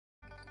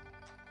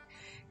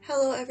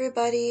Hello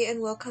everybody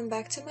and welcome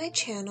back to my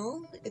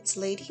channel. It's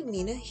Lady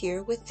Mina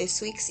here with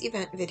this week's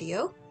event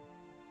video.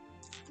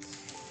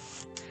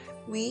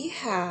 We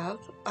have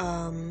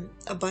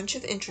a bunch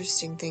of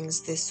interesting things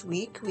this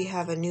week. We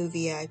have a new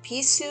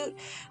VIP suit.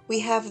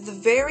 We have the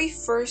very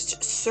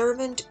first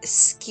servant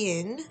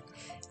skin,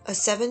 a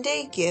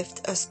 7-day gift,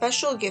 a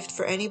special gift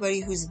for anybody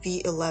who's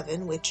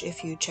V11, which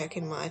if you check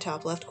in my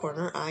top left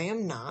corner, I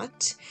am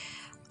not.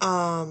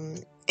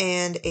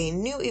 And a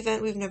new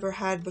event we've never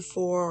had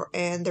before,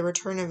 and the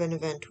return of an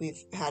event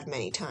we've had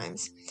many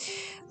times.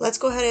 Let's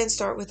go ahead and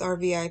start with our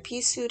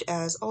VIP suit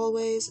as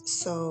always.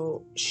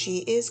 So she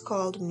is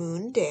called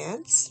Moon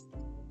Dance.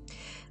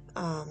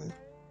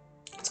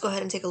 Let's go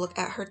ahead and take a look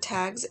at her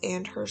tags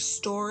and her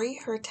story.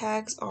 Her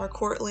tags are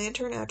Court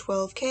Lantern at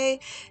 12k,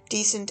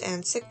 Decent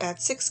and at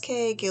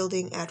 6k,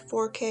 Gilding at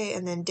 4k,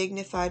 and then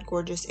Dignified,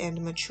 Gorgeous,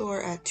 and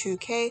Mature at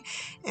 2k.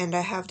 And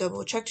I have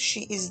double checked,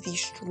 she is the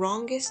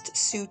strongest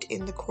suit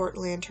in the Court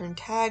Lantern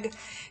tag.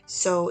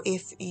 So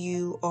if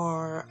you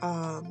are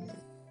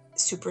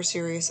super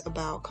serious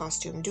about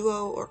costume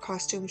duo or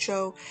costume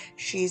show,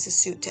 she's a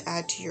suit to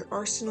add to your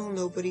arsenal.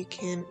 Nobody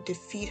can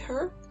defeat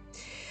her.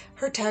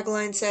 Her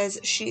tagline says,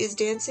 "She is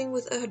dancing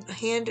with a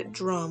hand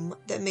drum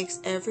that makes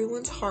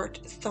everyone's heart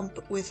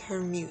thump with her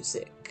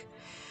music."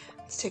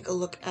 Let's take a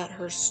look at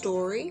her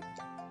story.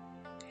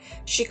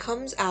 She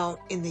comes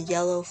out in the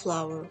yellow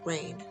flower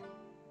rain.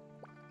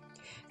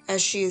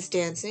 As she is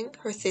dancing,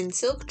 her thin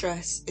silk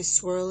dress is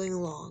swirling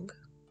along.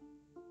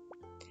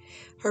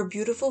 Her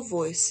beautiful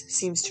voice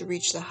seems to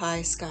reach the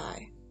high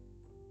sky.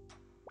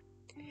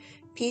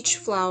 Peach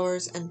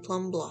flowers and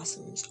plum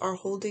blossoms are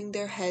holding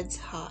their heads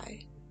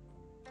high.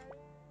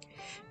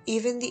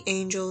 Even the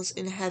angels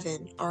in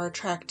heaven are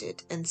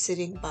attracted and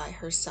sitting by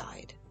her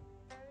side.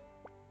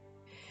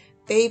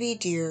 Baby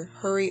deer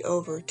hurry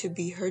over to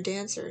be her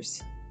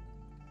dancers.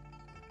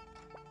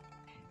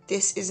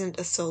 This isn't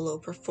a solo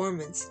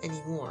performance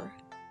anymore.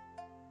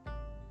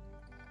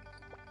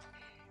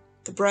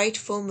 The bright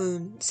full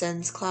moon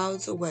sends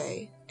clouds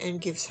away and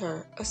gives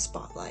her a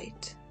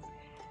spotlight.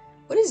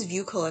 What is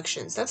View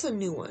Collections? That's a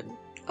new one.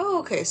 Oh,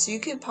 okay, so you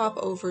can pop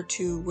over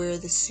to where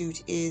the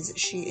suit is.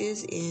 She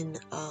is in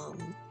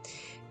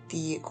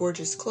the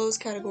Gorgeous Clothes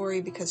category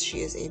because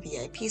she is a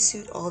VIP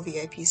suit. All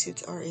VIP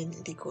suits are in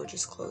the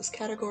Gorgeous Clothes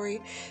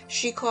category.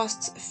 She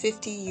costs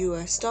 $50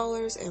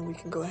 US, and we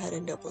can go ahead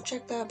and double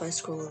check that by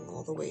scrolling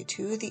all the way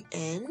to the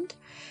end,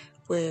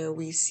 where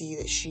we see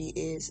that she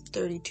is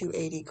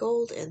 $32.80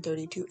 gold and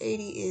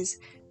 $32.80 is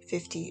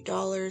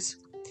 $50.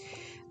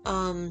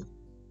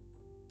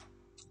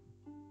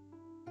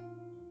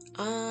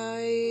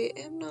 I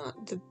am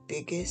not the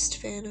biggest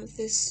fan of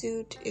this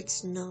suit.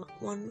 It's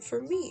not one for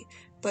me,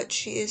 but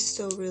she is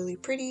still really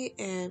pretty,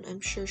 and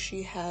I'm sure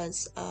she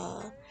has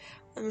her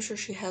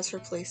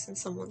place in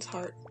someone's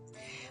heart.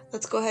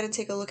 Let's go ahead and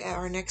take a look at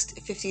our next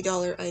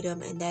 $50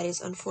 item, and that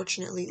is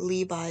unfortunately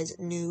Levi's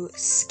new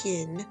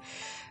skin.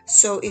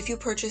 So if you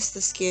purchase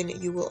the skin,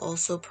 you will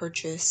also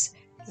purchase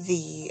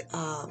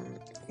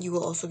you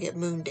will also get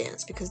Moon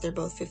Dance because they're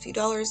both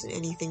 $50, and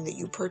anything that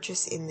you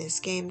purchase in this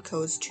game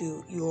goes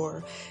to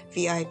your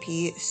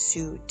VIP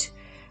suit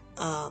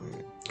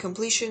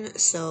completion.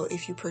 So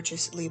if you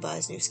purchase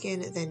Levi's new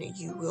skin, then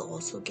you will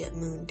also get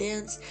Moon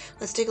Dance.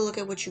 Let's take a look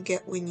at what you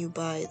get when you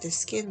buy the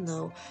skin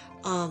though.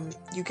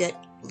 You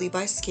get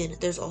Levi's skin.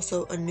 There's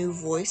also a new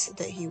voice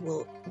that he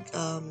will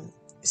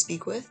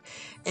speak with,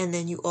 and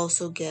then you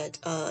also get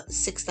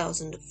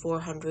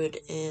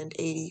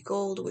 6,480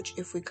 gold, which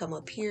if we come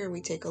up here and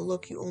we take a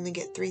look, you only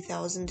get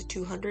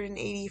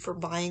 3,280 for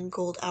buying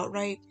gold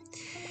outright.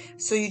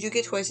 So you do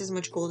get twice as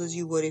much gold as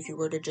you would if you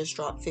were to just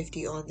drop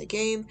 50 on the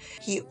game.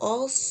 He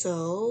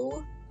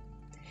also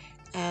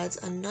adds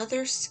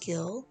another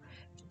skill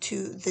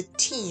to the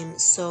team.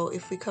 So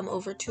if we come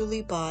over to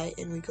Levi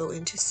and we go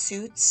into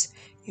suits,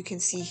 you can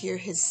see here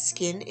his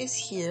skin is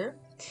here,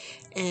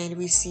 and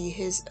we see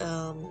his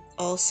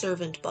all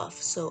servant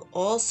buff. So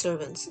all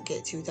servants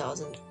get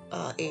 2,000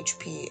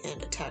 HP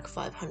and attack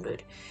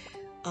 500.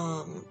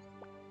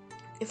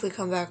 If we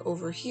come back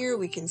over here,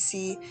 we can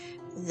see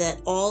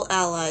that all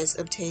allies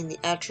obtain the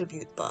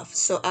attribute buff.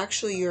 So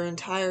actually your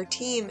entire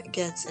team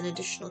gets an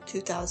additional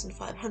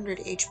 2,500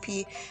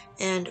 HP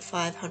and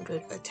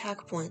 500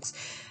 attack points.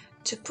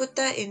 To put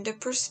that into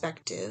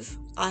perspective,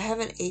 I have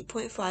an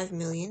 8.5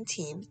 million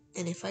team,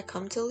 and if I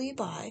come to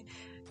Levi,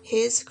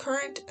 his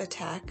current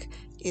attack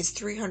is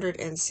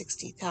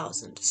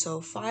 360,000. So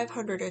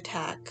 500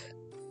 attack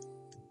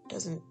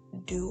doesn't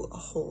do a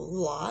whole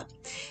lot.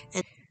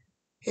 And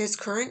his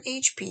current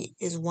HP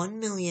is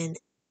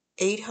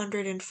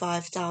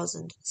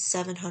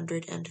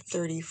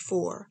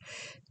 1,805,734.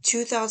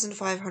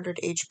 2,500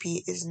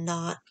 HP is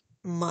not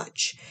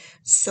much.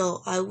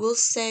 So I will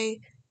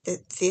say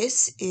that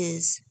this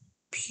is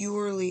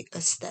purely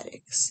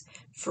aesthetics.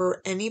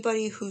 For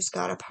anybody who's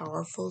got a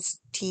powerful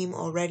team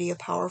already, a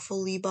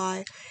powerful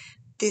Levi,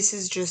 this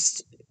is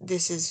just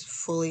this is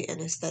fully an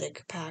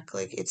aesthetic pack.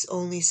 Like, it's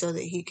only so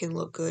that he can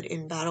look good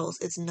in battles.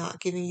 It's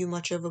not giving you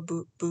much of a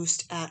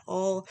boost at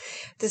all.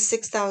 The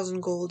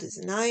 6,000 gold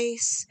is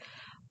nice,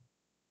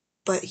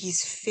 but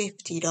he's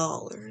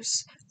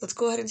 $50. Let's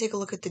go ahead and take a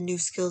look at the new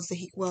skills that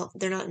well,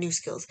 they're not new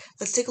skills.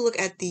 Let's take a look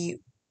at the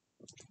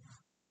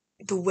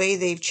way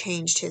they've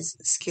changed his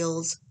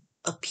skills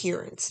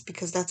appearance,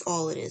 because that's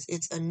all it is.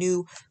 It's a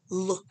new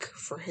look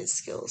for his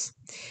skills.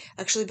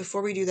 Actually,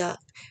 before we do that,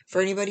 for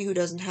anybody who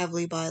doesn't have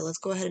Li Bai, let's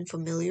go ahead and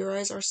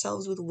familiarize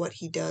ourselves with what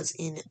he does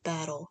in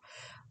battle.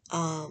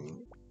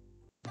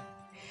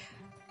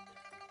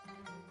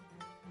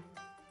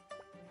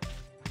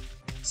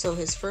 So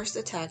his first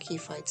attack, he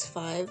fights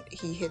 5.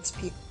 He hits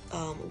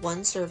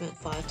one servant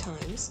 5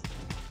 times.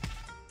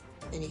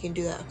 And he can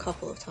do that a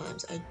couple of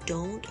times. I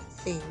don't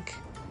think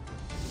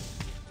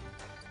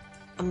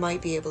I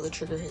might be able to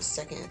trigger his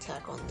second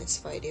attack on this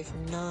fight. If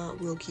not,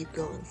 we'll keep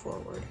going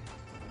forward.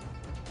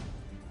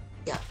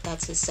 Yeah,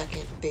 that's his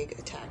second big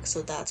attack.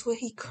 So that's what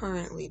he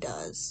currently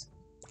does.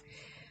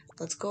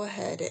 Let's go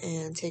ahead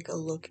and take a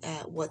look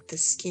at what the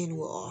skin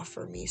will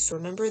offer me. So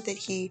remember that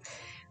he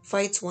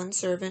fights one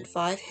servant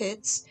 5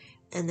 hits,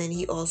 and then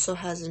he also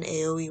has an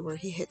AoE where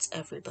he hits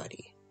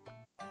everybody.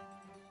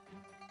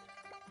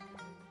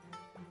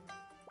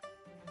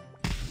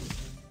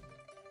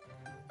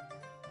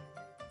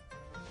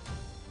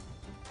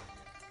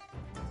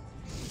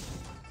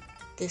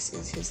 This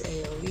is his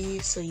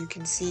AoE, so you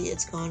can see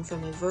it's gone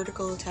from a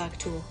vertical attack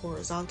to a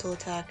horizontal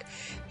attack.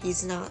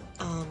 He's not,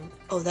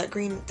 oh, that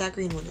green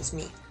one is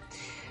me.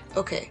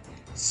 Okay,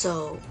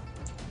 so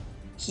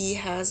he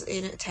has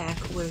an attack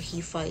where he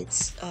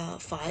fights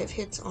 5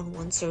 hits on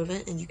one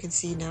servant, and you can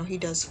see now he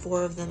does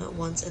 4 of them at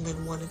once and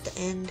then 1 at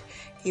the end.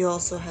 He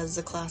also has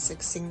the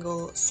classic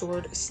single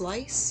sword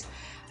slice,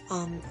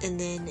 and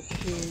then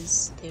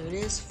there it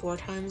is, 4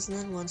 times and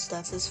then 1, so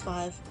that's his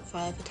 5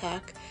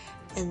 attack.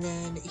 And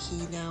then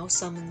he now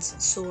summons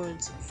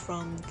swords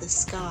from the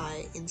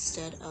sky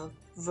instead of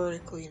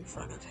vertically in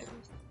front of him.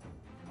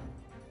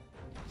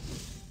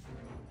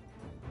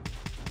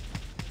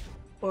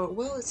 Or,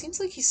 well, it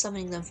seems like he's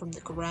summoning them from the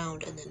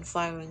ground and then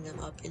firing them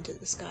up into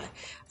the sky.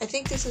 I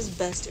think this is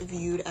best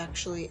viewed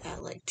actually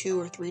at like 2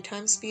 or 3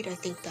 times speed. I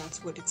think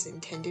that's what it's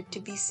intended to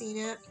be seen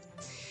at.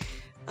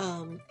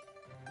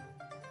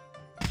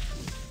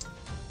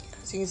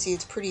 So you can see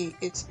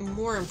it's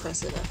more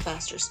impressive at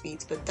faster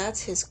speeds, but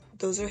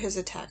those are his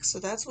attacks. So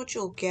that's what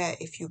you'll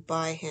get if you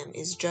buy him,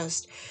 is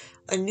just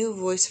a new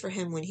voice for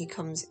him when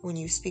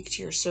you speak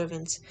to your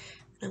servants.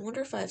 And I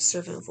wonder if I have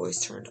servant voice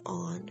turned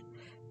on.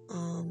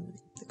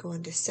 Go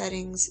into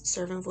settings,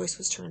 servant voice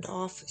was turned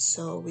off,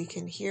 so we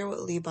can hear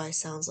what Li Bai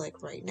sounds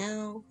like right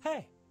now.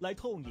 Hey, 来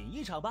痛饮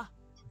一场吧.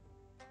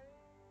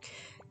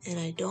 And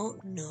I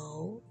don't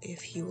know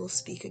if he will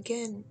speak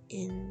again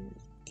in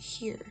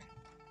here.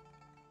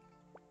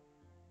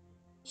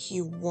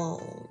 He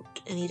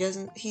won't, and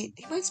he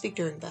might speak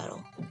during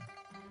battle.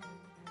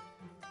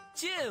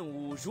 剑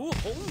舞如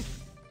虹.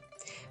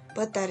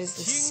 But that is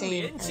the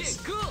same as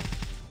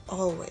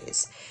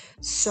always.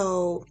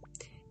 So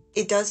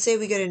it does say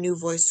we get a new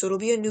voice, so it'll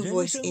be a new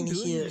voice in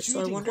here.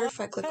 So I wonder if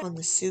I click on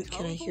the suit,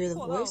 can I hear the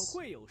voice?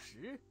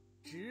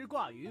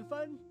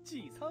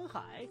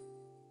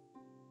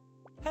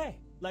 Hey,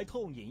 来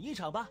痛饮一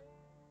场吧.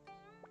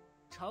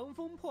 长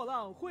风破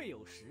浪会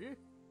有时,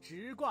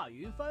 直挂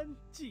云帆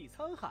济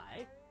沧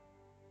海.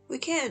 We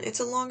can. It's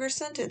a longer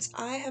sentence.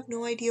 I have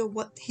no idea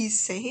what he's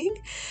saying.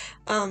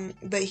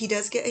 But he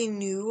does get a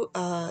new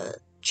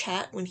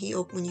chat when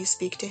you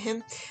speak to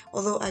him.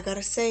 Although I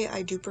gotta say,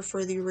 I do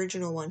prefer the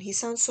original one. He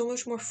sounds so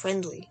much more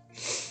friendly.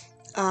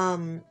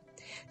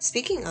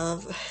 Speaking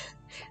of,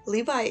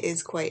 Li Bai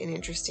is quite an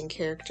interesting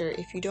character.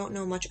 If you don't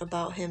know much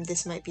about him,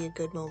 this might be a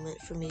good moment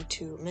for me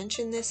to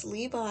mention this.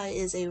 Li Bai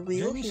is a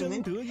real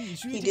human.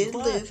 He did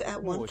live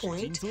at one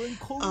point,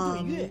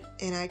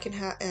 and I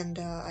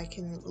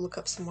can look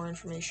up some more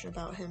information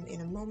about him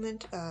in a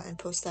moment and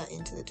post that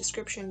into the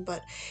description.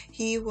 But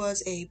he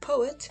was a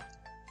poet,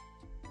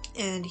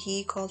 and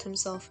he called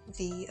himself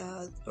he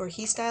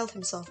styled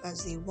himself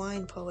as the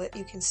wine poet.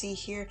 You can see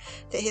here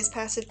that his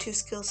passive 2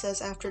 skill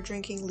says after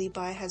drinking, Li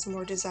Bai has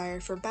more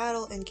desire for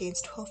battle and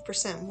gains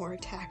 12% more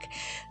attack.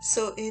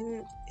 So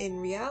in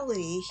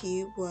reality,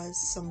 he was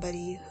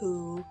somebody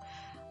who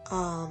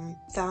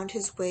found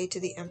his way to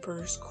the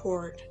emperor's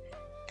court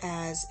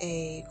as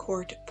a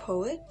court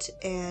poet,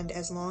 and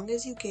as long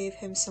as you gave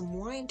him some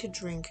wine to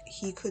drink,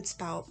 he could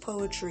spout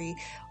poetry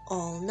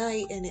all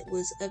night, and it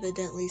was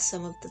evidently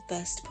some of the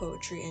best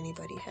poetry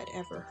anybody had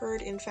ever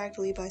heard. In fact,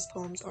 Li Bai's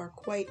poems are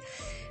quite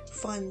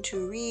fun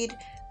to read.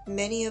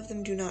 Many of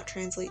them do not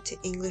translate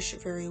to English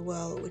very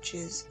well, which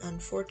is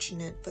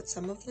unfortunate, but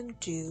some of them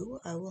do.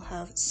 I will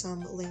have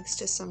some links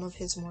to some of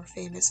his more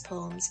famous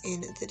poems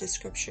in the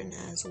description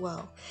as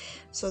well.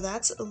 So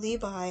that's Li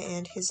Bai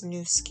and his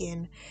new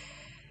skin.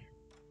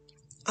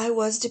 I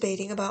was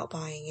debating about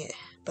buying it,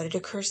 but it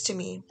occurs to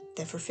me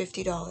that for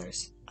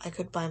 $50, I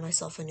could buy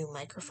myself a new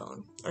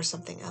microphone or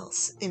something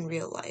else in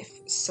real life.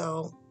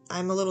 So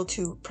I'm a little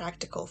too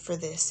practical for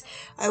this.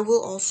 I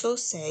will also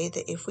say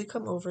that if we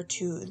come over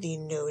to the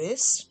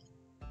notice,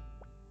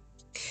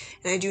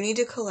 and I do need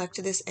to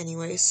collect this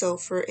anyway, so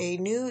for a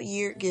New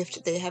Year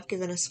gift, they have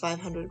given us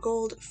 500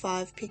 gold,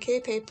 5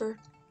 PK paper,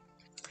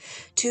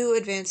 2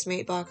 advanced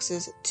mate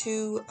boxes,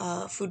 2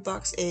 food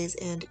box A's,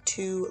 and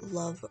 2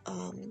 love,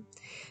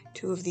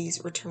 2 of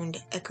these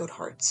returned echoed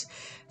hearts.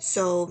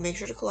 So make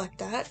sure to collect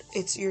that.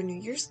 It's your New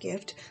Year's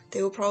gift.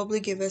 They will probably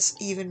give us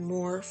even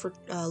more for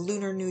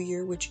Lunar New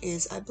Year, which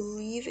is, I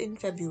believe, in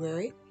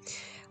February.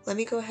 Let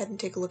me go ahead and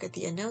take a look at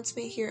the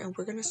announcement here, and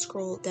we're going to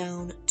scroll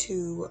down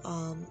to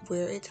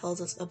where it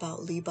tells us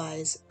about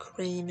Levi's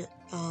crane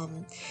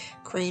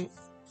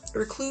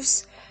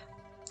recluse.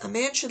 A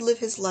man should live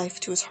his life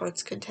to his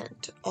heart's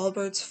content. All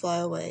birds fly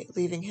away,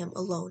 leaving him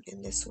alone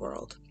in this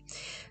world.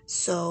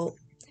 So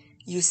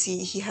you see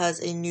he has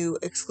a new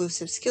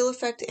exclusive skill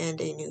effect and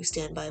a new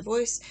standby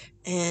voice,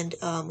 and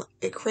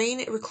a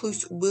crane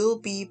recluse will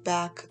be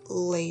back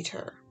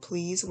later.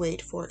 Please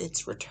wait for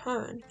its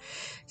return.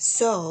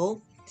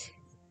 So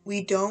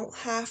we don't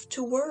have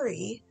to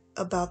worry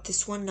about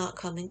this one not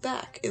coming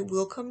back. It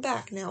will come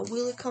back. Now,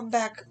 will it come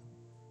back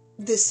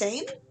the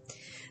same?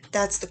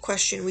 That's the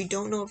question. We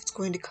don't know if it's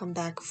going to come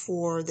back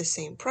for the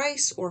same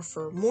price or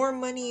for more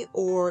money,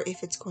 or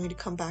if it's going to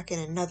come back in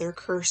another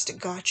cursed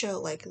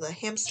gacha like the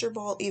hamster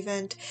ball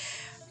event.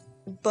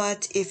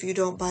 But if you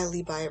don't buy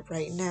Levi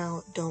right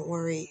now, don't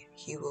worry,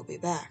 he will be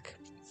back.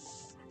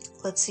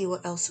 Let's see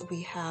what else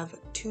we have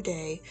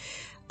today.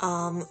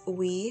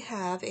 We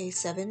have a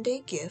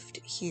 7-day gift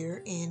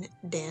here in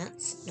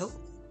Dance. Nope.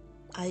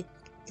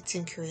 It's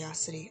in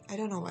Curiosity. I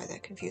don't know why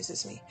that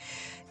confuses me.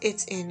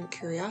 It's in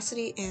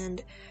Curiosity,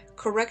 and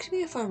correct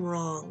me if I'm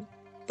wrong,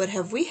 but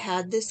have we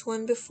had this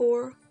one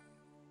before?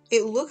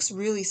 It looks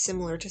really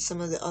similar to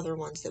some of the other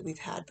ones that we've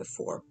had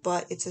before,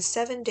 but it's a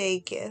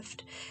 7-day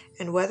gift,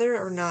 and whether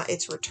or not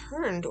it's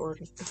returned or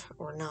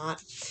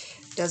not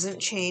doesn't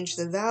change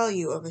the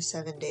value of a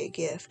 7-day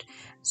gift.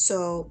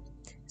 So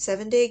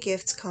 7-day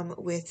gifts come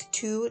with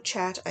 2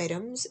 chat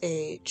items,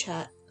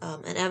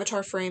 an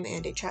avatar frame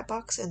and a chat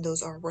box, and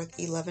those are worth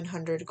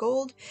 1100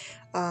 gold.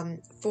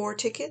 4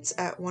 tickets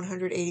at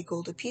 180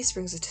 gold apiece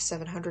brings it to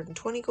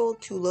 720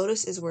 gold. 2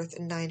 Lotus is worth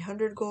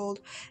 900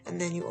 gold,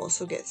 and then you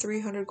also get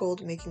 300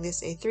 gold, making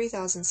this a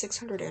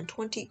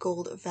 3,620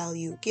 gold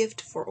value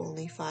gift for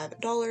only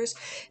 $5.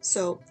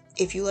 So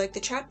if you like the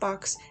chat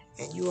box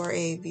and you are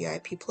a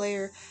VIP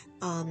player,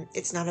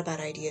 it's not a bad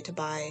idea to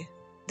buy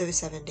the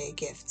 7-day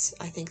gifts.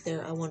 I think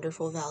they're a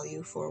wonderful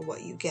value for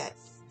what you get.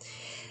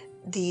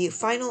 The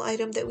final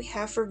item that we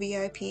have for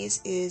VIPs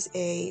is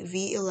a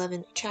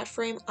V11 chat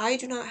frame. I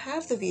do not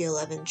have the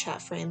V11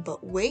 chat frame,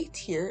 but Wait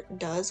here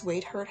does.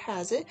 Wait Hurt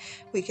has it.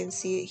 We can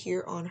see it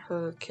here on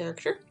her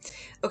character.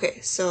 Okay,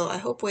 so I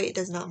hope Wait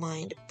does not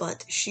mind,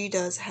 but she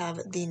does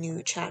have the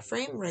new chat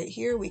frame right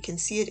here. We can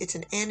see it. It's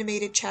an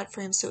animated chat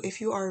frame, so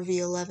if you are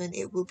V11,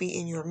 it will be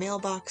in your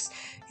mailbox.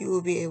 You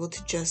will be able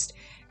to just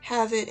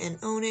have it and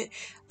own it.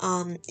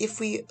 If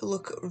we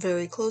look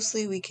very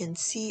closely, we can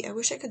see, I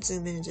wish I could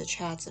zoom in into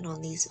chats and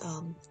on these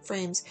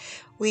frames,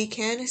 we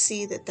can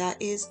see that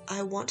that is,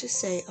 I want to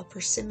say, a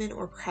persimmon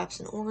or perhaps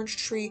an orange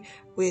tree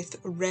with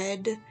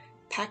red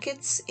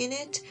packets in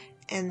it,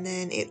 and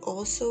then it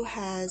also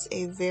has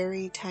a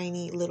very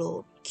tiny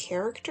little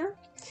character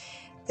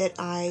that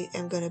I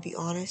am going to be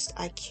honest,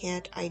 I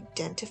can't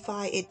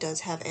identify. It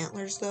does have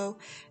antlers though.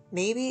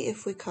 Maybe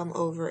if we come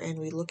over and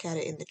we look at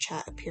it in the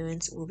chat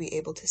appearance, we'll be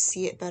able to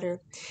see it better.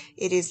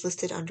 It is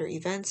listed under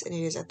events, and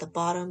it is at the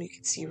bottom. You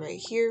can see right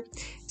here.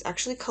 It's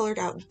actually colored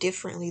out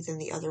differently than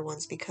the other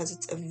ones because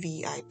it's a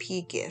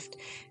VIP gift.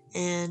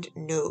 And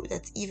no,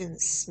 that's even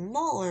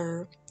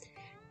smaller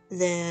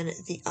than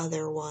the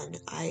other one.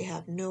 I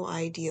have no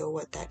idea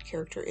what that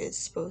character is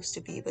supposed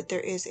to be, but there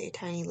is a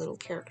tiny little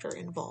character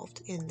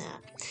involved in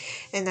that.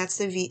 And that's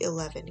the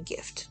V11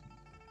 gift.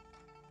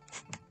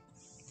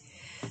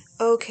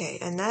 Okay,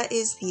 and that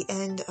is the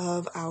end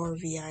of our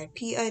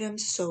VIP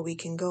items, so we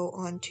can go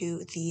on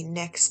to the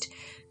next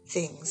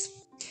things.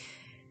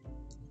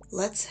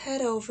 Let's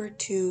head over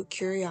to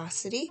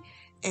Curiosity,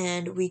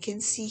 and we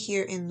can see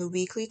here in the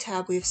weekly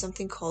tab we have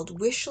something called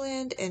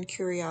Wishland and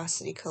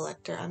Curiosity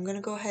Collector. I'm going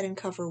to go ahead and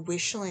cover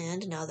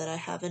Wishland now that I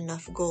have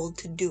enough gold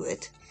to do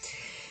it.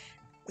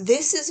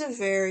 This is a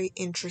very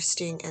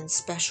interesting and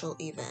special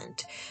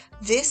event.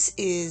 This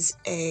is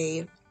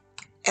a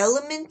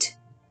element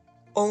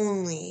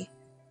only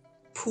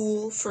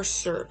pool for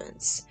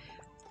servants.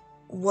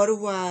 What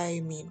do I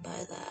mean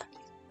by that?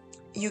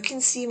 You can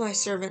see my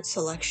servant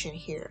selection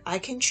here. I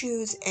can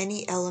choose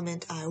any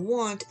element I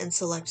want and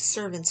select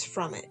servants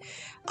from it.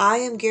 I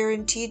am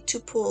guaranteed to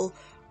pull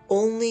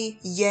only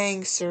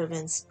Yang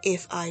servants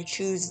if I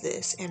choose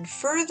this, and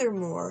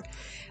furthermore,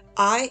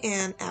 I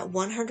am at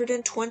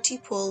 120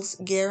 pulls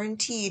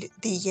guaranteed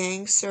the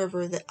Yang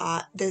servant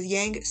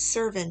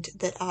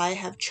that I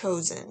have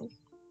chosen.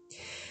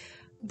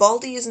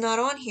 Baldi is not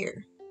on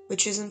here,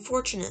 which is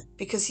unfortunate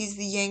because he's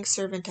the Yang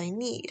servant I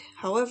need.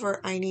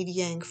 However, I need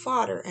Yang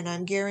fodder, and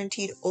I'm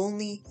guaranteed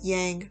only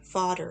Yang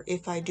fodder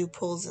if I do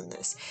pulls in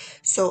this.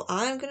 So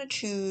I'm gonna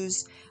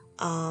choose,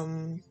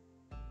 I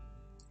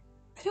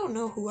don't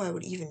know who I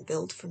would even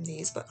build from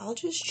these, but I'll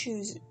just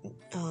choose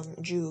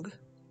Jug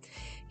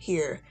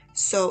here.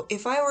 So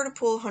if I were to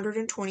pull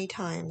 120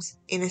 times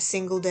in a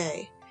single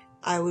day,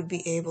 I would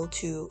be able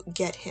to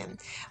get him.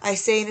 I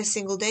say in a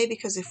single day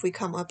because if we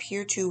come up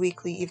here to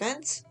weekly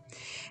events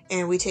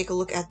and we take a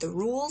look at the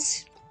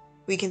rules,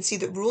 we can see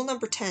that rule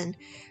number 10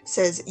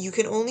 says you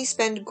can only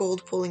spend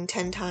gold pulling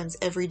 10 times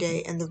every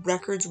day and the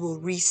records will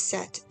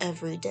reset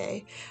every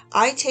day.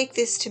 I take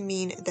this to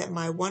mean that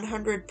my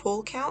 100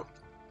 pull count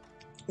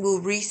will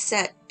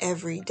reset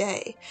every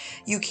day.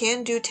 You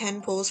can do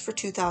 10 pulls for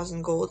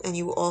 2,000 gold, and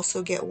you will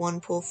also get 1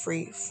 pull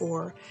free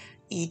for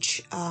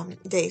each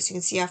day. So you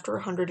can see after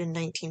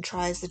 119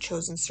 tries, the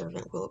chosen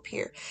servant will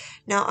appear.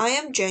 Now, I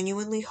am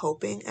genuinely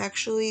hoping,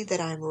 actually, that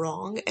I'm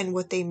wrong, and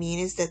what they mean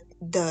is that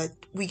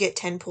we get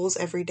 10 pulls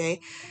every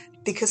day,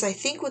 because I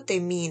think what they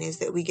mean is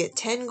that we get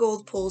 10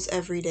 gold pulls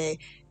every day,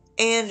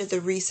 and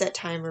the reset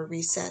timer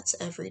resets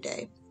every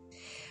day.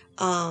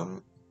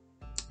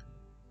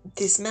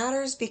 This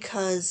matters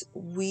because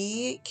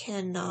we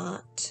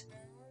cannot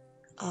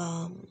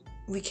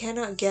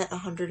get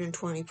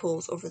 120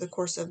 pulls over the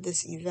course of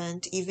this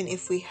event, even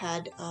if we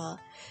had,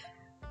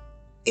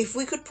 if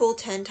we could pull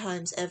 10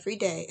 times every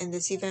day and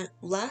this event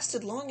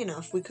lasted long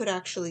enough, we could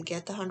actually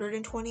get the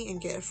 120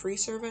 and get a free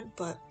servant,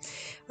 but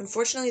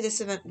unfortunately this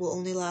event will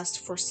only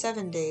last for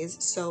 7 days,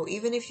 so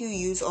even if you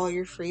use all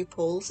your free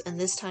pulls and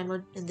this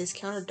timer and this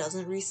counter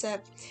doesn't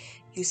reset,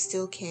 you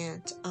still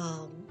can't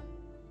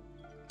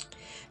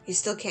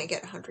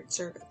get 100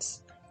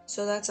 servants.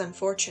 So that's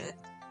unfortunate.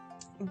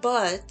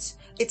 But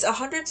it's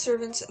 100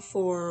 servants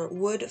for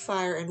wood,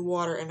 fire, and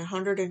water, and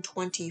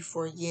 120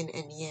 for yin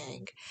and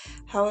yang.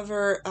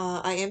 However,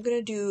 I am going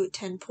to do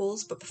 10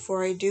 pulls, but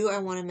before I do, I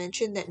want to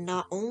mention that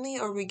not only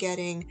are we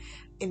getting,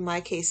 in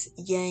my case,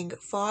 yang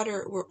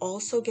fodder, we're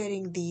also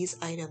getting these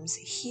items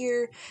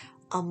here,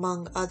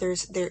 among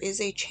others. There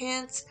is a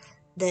chance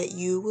that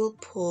you will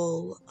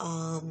pull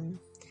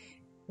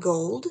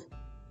gold,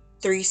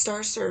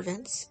 3-star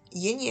servants,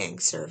 yin-yang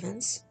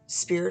servants,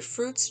 spirit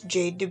fruits,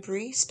 jade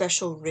debris,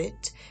 special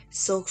writ,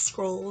 silk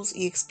scrolls,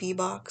 exp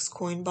box,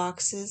 coin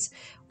boxes,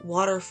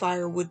 water,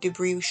 fire, wood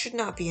debris should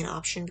not be an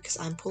option because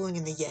I'm pulling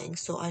in the yang,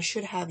 so I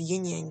should have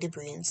yin-yang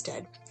debris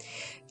instead.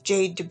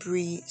 Jade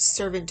debris,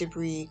 servant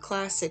debris,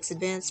 classics,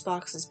 advanced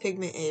boxes,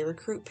 pigment A,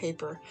 recruit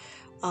paper,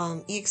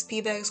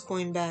 exp bags,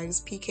 coin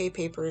bags, PK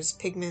papers,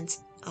 pigments,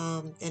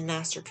 and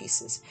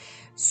masterpieces.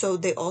 So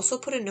they also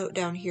put a note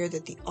down here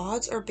that the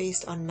odds are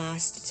based on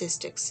mass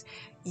statistics.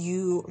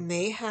 You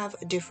may have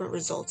different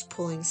results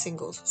pulling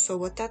singles. So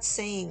what that's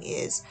saying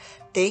is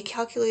they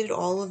calculated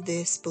all of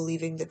this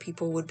believing that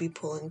people would be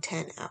pulling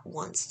 10 at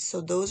once. So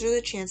those are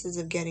the chances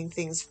of getting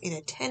things in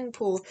a 10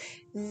 pull,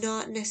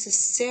 not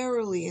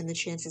necessarily in the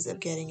chances of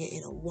getting it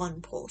in a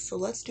 1 pull. So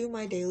let's do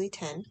my daily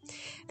 10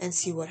 and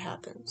see what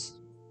happens.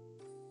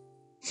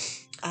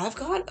 I've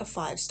got a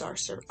 5-star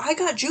server. I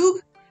got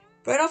Jug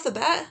right off the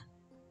bat.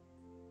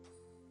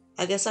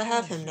 I guess I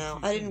have him now.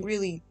 I didn't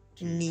really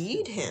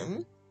need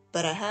him,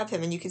 but I have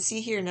him. And you can see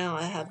here now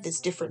I have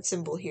this different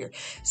symbol here.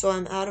 So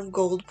I'm out of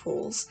gold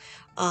pulls.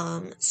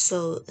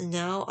 So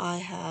now I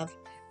have,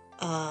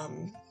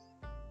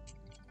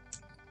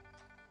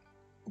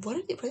 what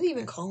are they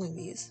even calling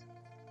these?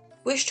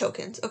 Wish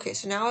tokens. Okay,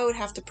 so now I would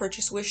have to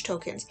purchase wish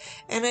tokens.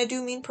 And I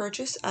do mean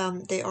purchase.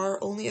 They are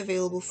only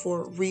available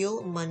for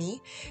real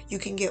money. You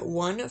can get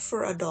 1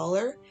 for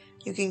 $1.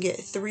 You can get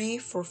 3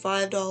 for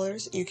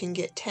 $5. You can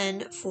get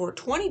 10 for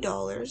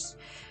 $20.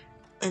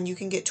 And you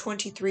can get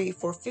 23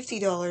 for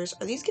 $50.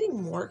 Are these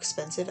getting more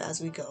expensive as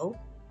we go?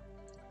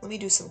 Let me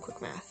do some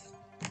quick math.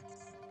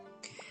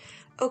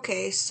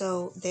 Okay,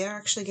 so they are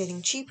actually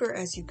getting cheaper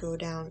as you go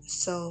down.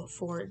 So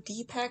for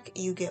D pack,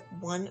 you get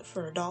 1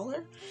 for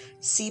 $1.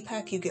 C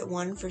pack, you get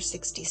 1 for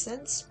 60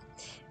 cents.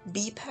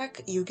 B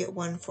pack, you get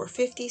 1 for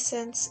 50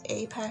 cents.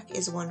 A pack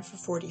is 1 for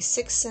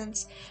 46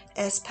 cents.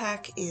 S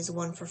pack is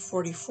 1 for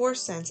 44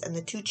 cents. And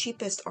the 2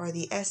 cheapest are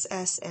the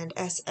SS and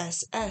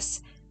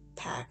SSS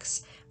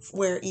packs,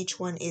 where each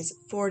one is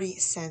 40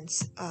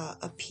 cents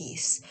a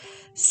piece.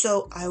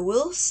 So I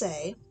will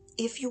say,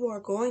 if you are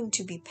going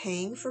to be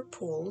paying for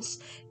pulls,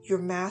 your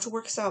math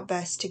works out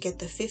best to get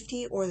the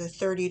 $50 or the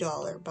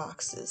 $30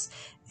 boxes.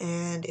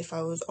 And if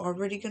I was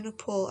already going to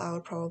pull, I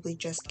would probably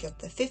just get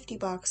the 50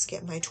 box,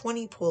 get my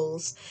 20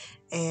 pulls,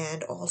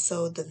 and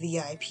also the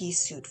VIP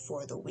suit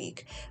for the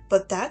week.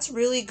 But that's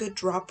really good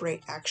drop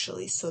rate,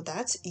 actually, so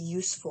that's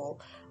useful.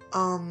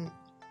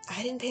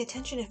 I didn't pay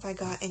attention if I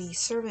got any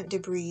servant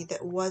debris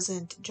that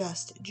wasn't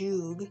just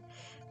Jug.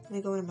 Let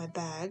me go into my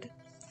bag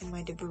and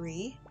my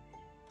debris.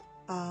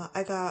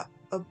 I got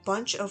a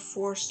bunch of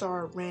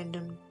 4-star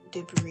random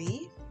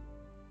debris.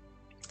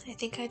 I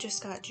think I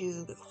just got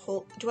Jug.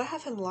 Do I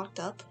have him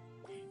locked up?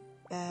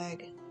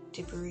 Bag,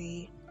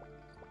 debris.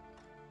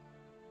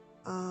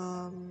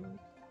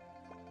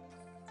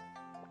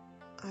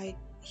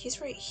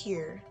 he's right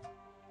here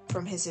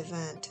from his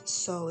event,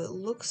 so it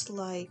looks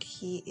like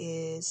he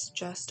is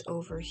just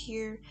over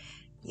here.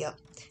 Yep.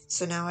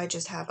 So now I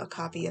just have a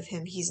copy of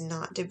him. He's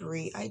not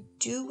Debris. I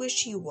do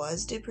wish he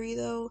was Debris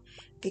though,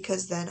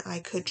 because then I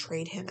could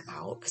trade him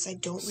out because I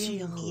don't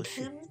really need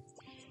him.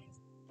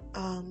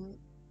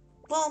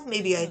 Well,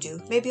 maybe I do.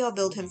 Maybe I'll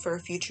build him for a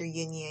future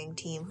Yin Yang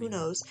team. Who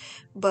knows?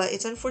 But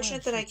it's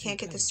unfortunate that I can't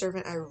get the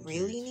servant I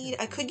really need.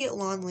 I could get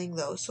Lan Ling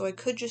though, so I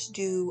could just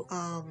do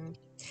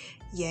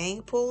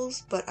Yang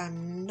pulls, but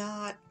I'm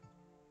not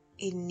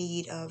in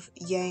need of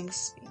Yin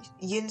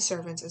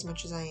servants as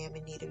much as I am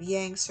in need of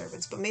Yang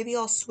servants. But maybe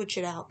I'll switch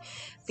it out,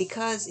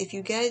 because if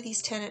you get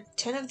these 10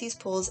 of these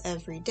pulls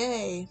every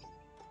day,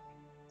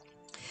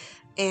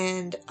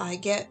 and I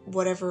get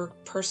whatever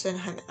person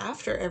I'm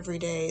after every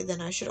day,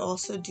 then I should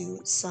also do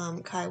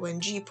some Kai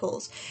Wen Ji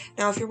pulls.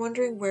 Now, if you're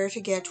wondering where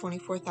to get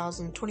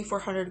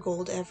 2400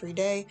 gold every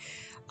day,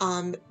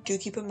 do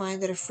keep in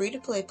mind that a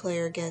free-to-play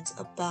player gets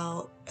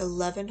about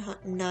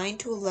 9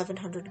 to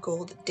 1100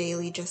 gold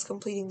daily just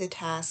completing the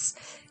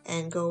tasks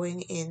and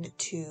going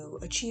into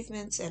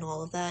achievements and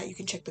all of that. You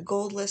can check the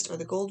gold list or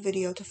the gold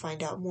video to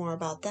find out more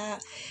about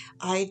that.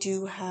 I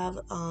do have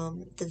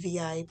the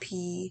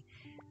VIP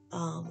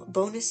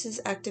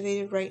bonuses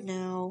activated right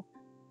now,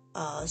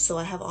 so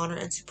I have Honor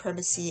and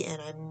Supremacy,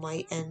 and I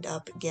might end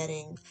up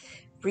getting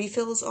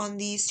refills on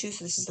these two.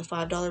 So this is the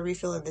 $5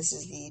 refill and this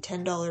is the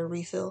 $10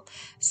 refill,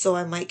 so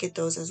I might get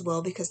those as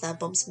well, because that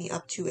bumps me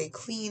up to a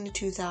clean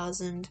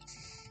 2000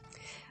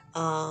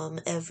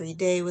 every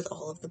day with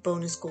all of the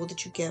bonus gold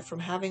that you get from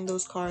having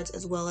those cards,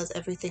 as well as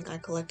everything I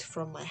collect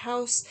from my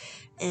house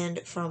and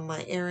from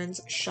my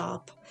errands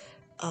shop.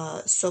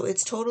 So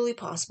it's totally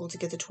possible to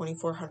get the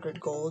 2400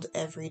 gold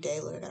every day.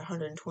 Look, I got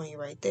 120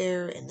 right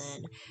there, and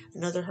then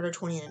another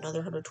 120 and another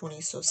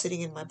 120. So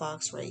sitting in my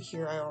box right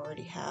here, I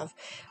already have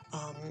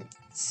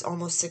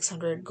almost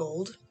 600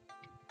 gold.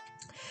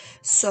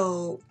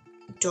 So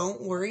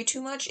don't worry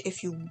too much.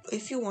 If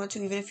you want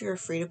to, even if you're a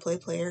free-to-play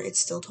player, it's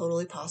still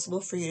totally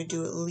possible for you to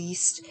do at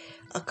least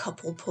a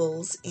couple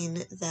pulls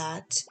in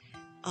that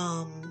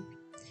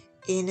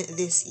in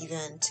this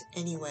event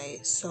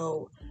anyway.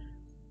 So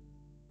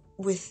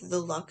with the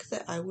luck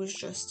that I was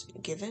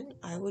just given,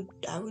 I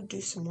would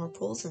do some more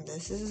pulls in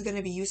this. This is going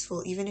to be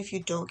useful even if you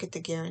don't get the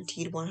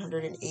guaranteed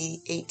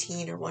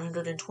 118 or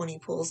 120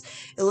 pulls.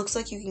 It looks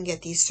like you can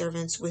get these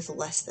servants with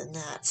less than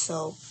that.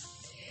 So,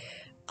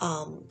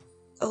 oh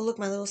look,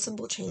 my little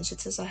symbol changed. It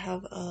says I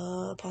have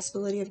a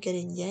possibility of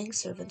getting Yang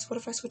servants. What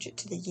if I switch it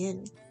to the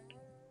Yin?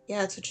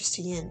 Yeah, it switches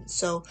to Yin.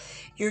 So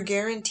you're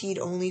guaranteed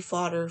only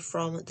fodder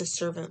from the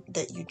servant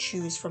that you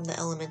choose, from the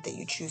element that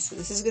you choose. So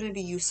this is going to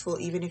be useful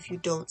even if you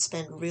don't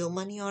spend real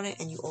money on it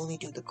and you only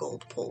do the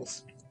gold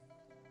pulls.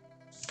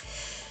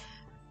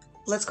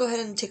 Let's go ahead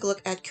and take a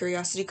look at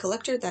Curiosity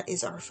Collector. That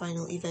is our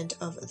final event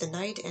of the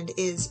night and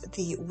is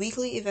the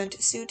weekly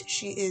event suit.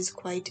 She is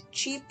quite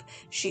cheap.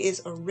 She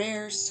is a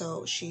rare,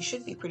 so she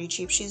should be pretty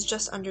cheap. She's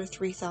just under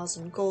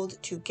 3000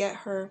 gold to get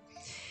her.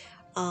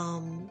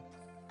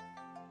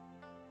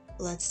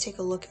 Let's take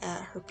a look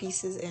at her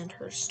pieces and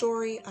her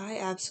story. I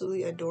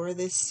absolutely adore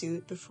this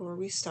suit. Before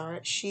we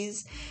start,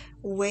 she's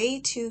way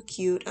too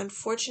cute.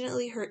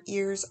 Unfortunately, her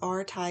ears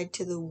are tied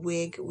to the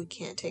wig. We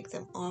can't take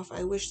them off.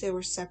 I wish they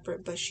were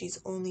separate, but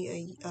she's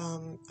only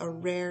a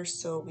rare,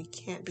 so we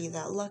can't be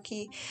that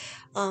lucky.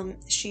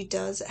 She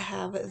does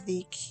have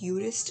the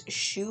cutest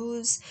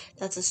shoes.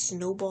 That's a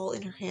snowball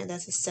in her hand.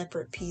 That's a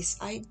separate piece.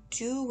 I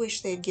do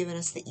wish they had given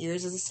us the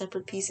ears as a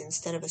separate piece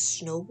instead of a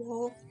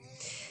snowball,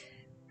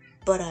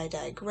 but I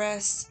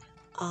digress.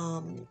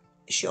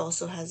 She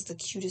also has the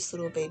cutest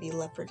little baby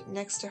leopard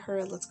next to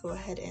her. Let's go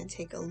ahead and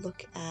take a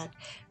look at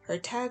her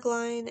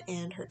tagline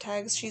and her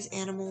tags. She's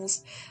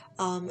animals,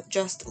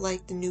 just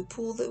like the new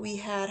pool that we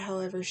had.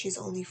 However, she's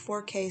only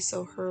 4K,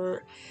 so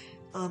her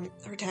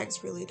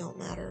tags really don't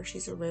matter.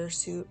 She's a rare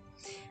suit.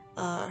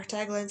 Her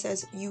tagline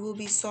says, "You will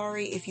be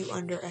sorry if you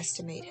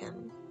underestimate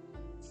him."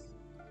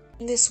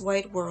 In this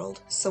white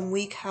world, some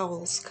weak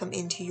howls come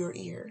into your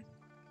ear.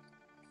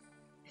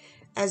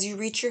 As you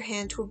reach your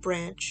hand to a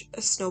branch,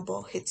 a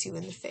snowball hits you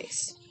in the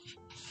face.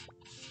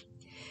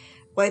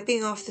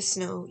 Wiping off the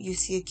snow, you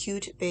see a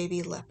cute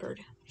baby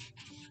leopard.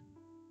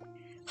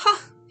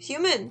 "Ha!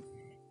 Human!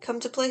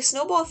 Come to play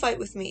snowball fight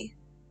with me."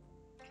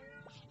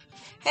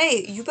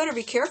 "Hey, you better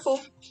be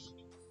careful."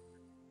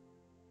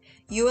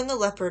 You and the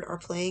leopard are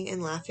playing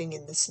and laughing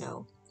in the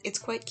snow. It's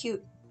quite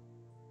cute.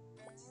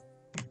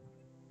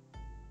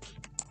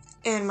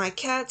 And my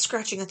cat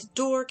scratching at the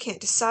door, can't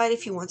decide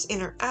if he wants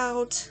in or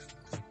out.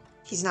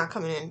 He's not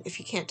coming in. If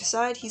he can't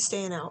decide, he's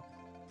staying out.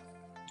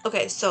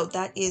 Okay, so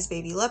that is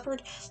Baby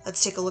Leopard.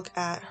 Let's take a look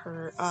at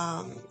her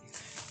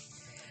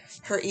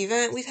her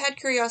event. We've had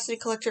Curiosity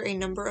Collector a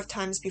number of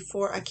times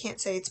before. I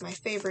can't say it's my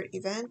favorite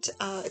event.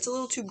 It's a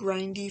little too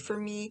grindy for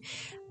me,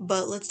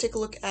 but let's take a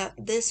look at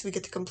this. We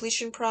get the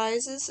completion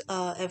prizes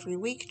every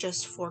week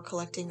just for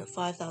collecting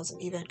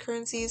 5,000 event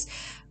currencies.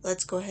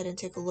 Let's go ahead and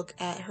take a look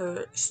at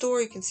her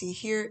store. You can see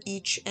here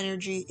each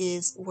energy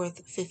is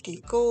worth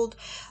 50 gold.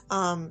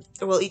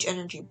 Well, each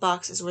energy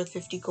box is worth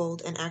 50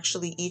 gold, and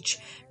actually each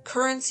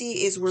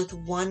currency is worth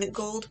 1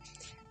 gold.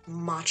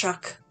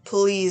 Machak,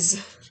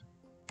 please.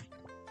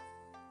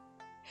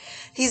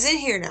 He's in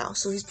here now,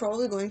 so he's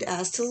probably going to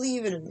ask to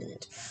leave in a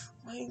minute.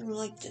 Why do you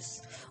like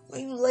this? Why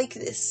do you like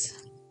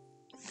this?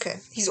 Okay,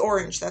 he's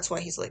orange, that's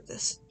why he's like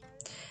this.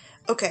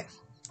 Okay.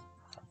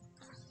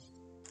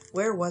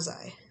 Where was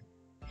I?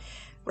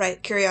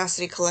 Right,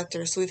 Curiosity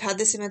Collector. So we've had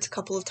this event a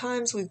couple of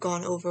times. We've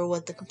gone over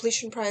what the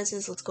completion prize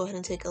is. Let's go ahead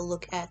and take a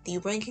look at the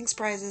rankings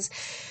prizes.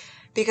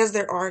 Because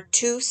there are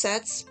 2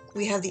 sets,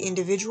 we have the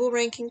individual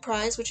ranking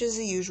prize, which is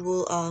the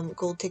usual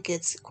gold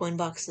tickets, coin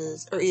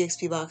boxes, or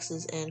EXP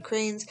boxes, and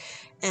cranes.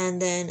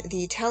 And then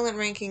the talent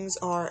rankings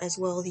are as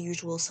well the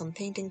usual, some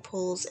painting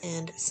pulls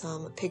and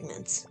some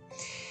pigments.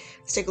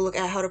 Let's take a look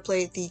at how to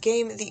play the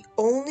game. The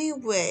only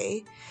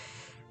way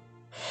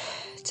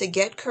to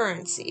get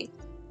currency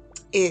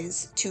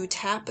is to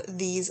tap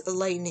these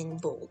lightning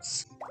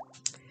bolts.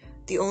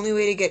 The only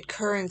way to get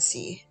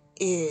currency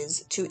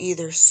is to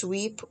either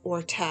sweep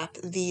or tap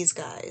these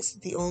guys.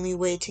 The only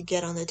way to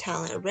get on the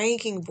talent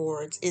ranking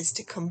boards is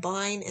to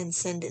combine and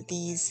send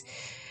these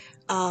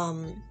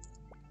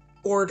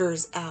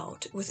orders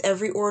out. With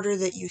every order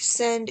that you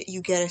send,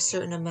 you get a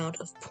certain amount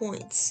of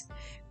points,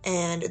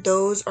 and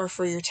those are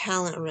for your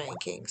talent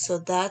ranking. So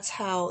that's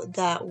how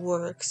that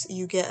works.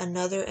 You get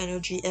another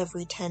energy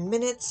every 10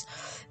 minutes.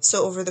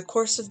 So over the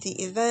course of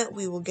the event,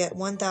 we will get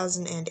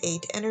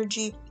 1008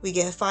 energy. We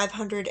get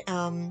 500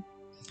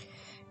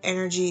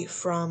 energy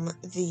from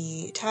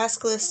the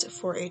task list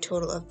for a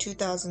total of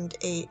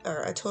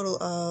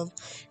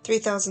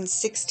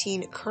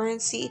 3016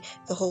 currency.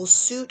 The whole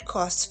suit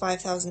costs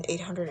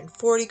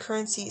 5,840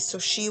 currency, so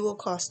she will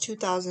cost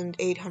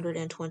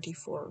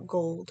 2,824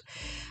 gold.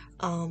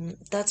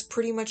 That's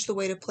pretty much the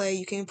way to play.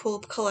 You can pull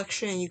up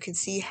collection and you can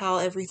see how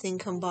everything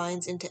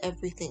combines into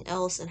everything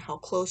else and how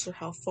close or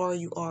how far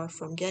you are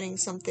from getting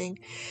something.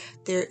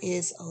 There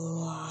is a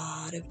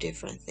lot of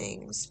different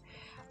things.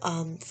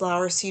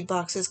 Flower seed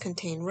boxes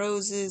contain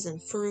roses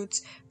and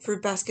fruits.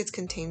 Fruit baskets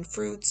contain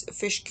fruits.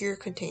 Fish gear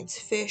contains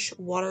fish.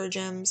 Water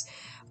gems.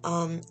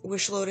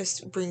 Wish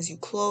Lotus brings you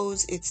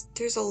clothes.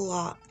 There's a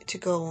lot to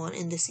go on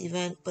in this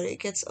event, but it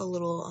gets a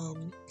little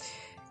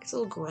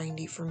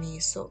grindy for me,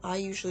 so I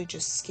usually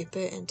just skip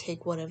it and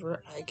take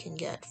whatever I can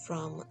get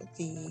from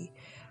the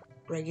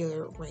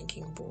regular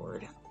ranking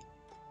board.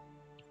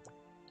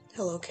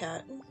 Hello,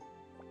 cat. You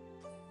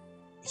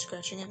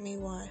scratching at me?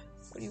 Why?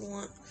 What do you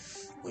want?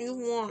 What do you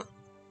want?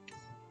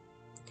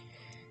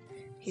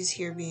 He's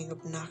here being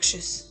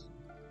obnoxious.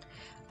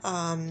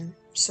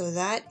 So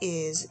that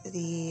is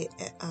the,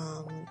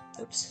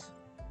 oops.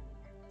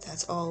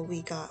 That's all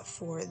we got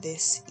for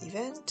this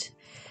event.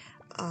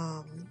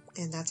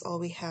 And that's all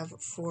we have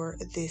for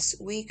this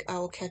week. I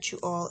will catch you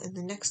all in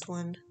the next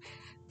one.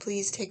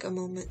 Please take a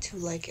moment to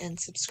like and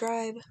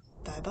subscribe.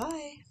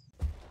 Bye-bye.